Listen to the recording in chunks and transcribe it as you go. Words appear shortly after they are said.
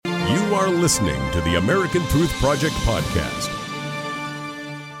You are listening to the American Truth Project podcast.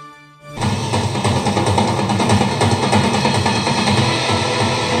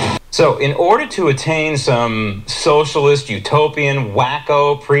 So, in order to attain some socialist, utopian,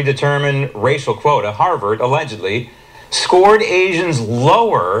 wacko, predetermined racial quota, Harvard allegedly scored Asians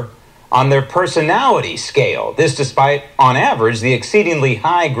lower on their personality scale. This despite, on average, the exceedingly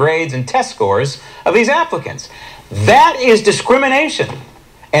high grades and test scores of these applicants. That is discrimination.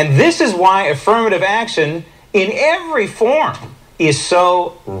 And this is why affirmative action in every form is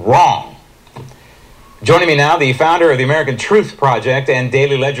so wrong. Joining me now, the founder of the American Truth Project and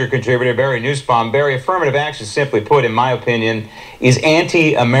Daily Ledger contributor, Barry Nussbaum. Barry, affirmative action, simply put, in my opinion, is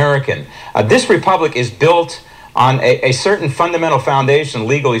anti-American. This republic is built on a certain fundamental foundation,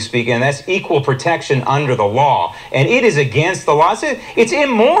 legally speaking, and that's equal protection under the law. And it is against the law. It's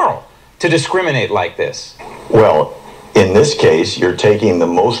immoral to discriminate like this. Well, in this case, you're taking the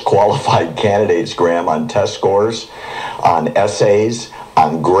most qualified candidates, Graham, on test scores, on essays,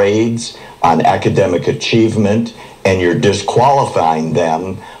 on grades, on academic achievement, and you're disqualifying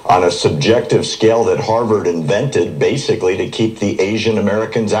them on a subjective scale that Harvard invented basically to keep the Asian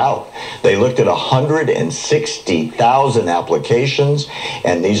Americans out. They looked at 160,000 applications,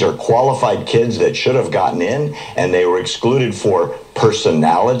 and these are qualified kids that should have gotten in, and they were excluded for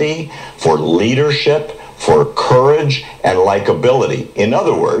personality, for leadership, for courage and likability. In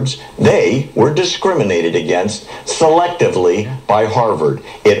other words, they were discriminated against selectively by Harvard.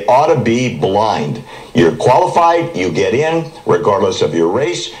 It ought to be blind. You're qualified, you get in, regardless of your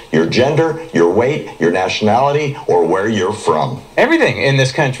race, your gender, your weight, your nationality, or where you're from. Everything in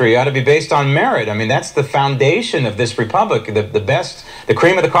this country ought to be based on merit. I mean, that's the foundation of this republic. The best, the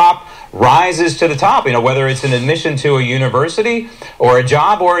cream of the crop rises to the top, whether it's an admission to a university or a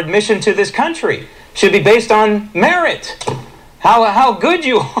job or admission to this country. Should be based on merit. How good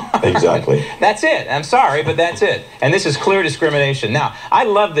you are. Exactly. That's it. I'm sorry, but that's it. And this is clear discrimination. Now, I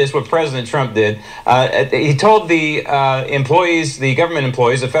love this, what President Trump did. He told the employees, the government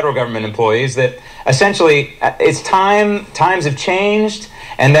employees, the federal government employees, that essentially it's times have changed,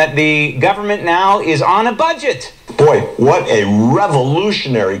 and that the government now is on a budget. Boy, what a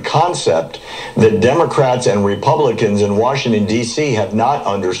revolutionary concept that Democrats and Republicans in Washington, D.C. have not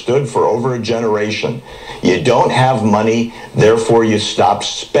understood for over a generation. You don't have money, therefore you stop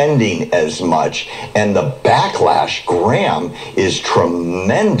spending as much. And the backlash, Graham, is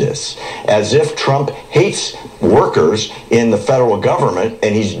tremendous, as if Trump hates workers in the federal government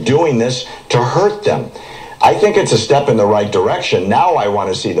and he's doing this to hurt them. I think it's a step in the right direction. Now I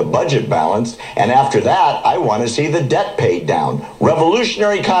want to see the budget balanced, and after that, I want to see the debt paid down.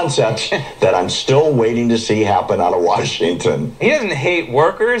 Revolutionary concepts that I'm still waiting to see happen out of Washington. He doesn't hate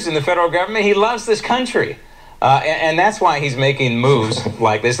workers in the federal government. He loves this country. And that's why he's making moves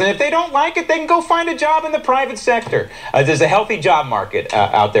like this. And if they don't like it, they can go find a job in the private sector. There's a healthy job market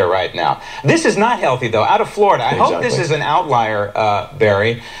out there right now. This is not healthy, though. Out of Florida, I hope this is an outlier,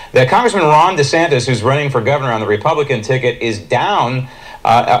 Barry. The Congressman Ron DeSantis, who's running for governor on the Republican ticket, is down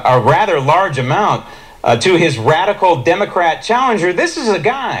a rather large amount to his radical Democrat challenger. This is a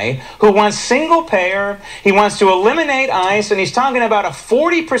guy who wants single payer, he wants to eliminate ICE, and he's talking about a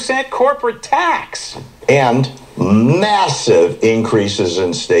 40% corporate tax. And massive increases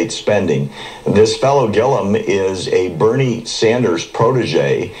in state spending. This fellow Gillum is a Bernie Sanders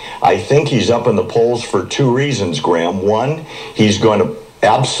protege. I think he's up in the polls for two reasons, Graham. One, he's going to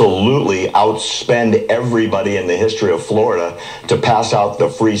absolutely outspend everybody in the history of Florida to pass out the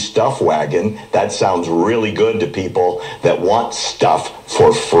free stuff wagon. That sounds really good to people that want stuff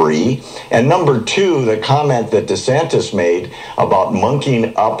for free. And number two, the comment that DeSantis made about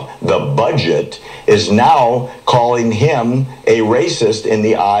monkeying up the budget is now calling him a racist in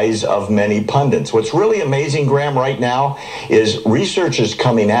the eyes of many pundits. What's really amazing, Graham, right now is research is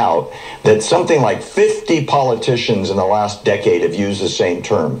coming out that something like 50 politicians in the last decade have used the same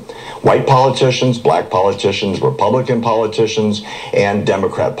term. White politicians, black politicians, Republican politicians, and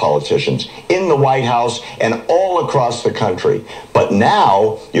Democrat politicians in the White House and all across the country. But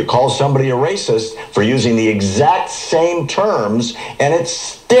now you call somebody a racist for using the exact same terms, and it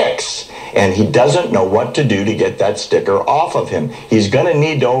sticks. And he doesn't know what to do to get that sticker off of him. He's going to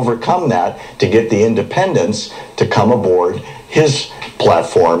need to overcome that to get the independents to come aboard his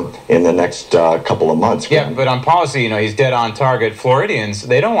platform in the next couple of months. Yeah, but on policy, he's dead on target. Floridians,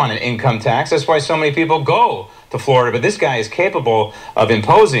 they don't want an income tax. That's why so many people go to Florida. But this guy is capable of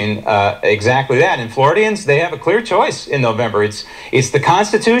imposing exactly that. And Floridians, they have a clear choice in November. It's the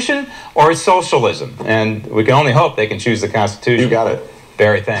Constitution or it's socialism. And we can only hope they can choose the Constitution. You got it.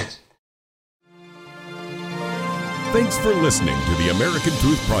 Barry, thanks. Thanks for listening to the American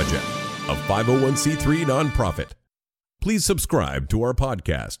Truth Project. a 501c3 nonprofit. Please subscribe to our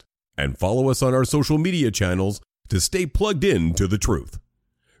podcast and follow us on our social media channels to stay plugged in to the truth.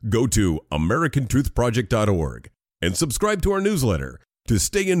 Go to americantruthproject.org and subscribe to our newsletter to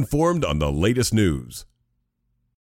stay informed on the latest news.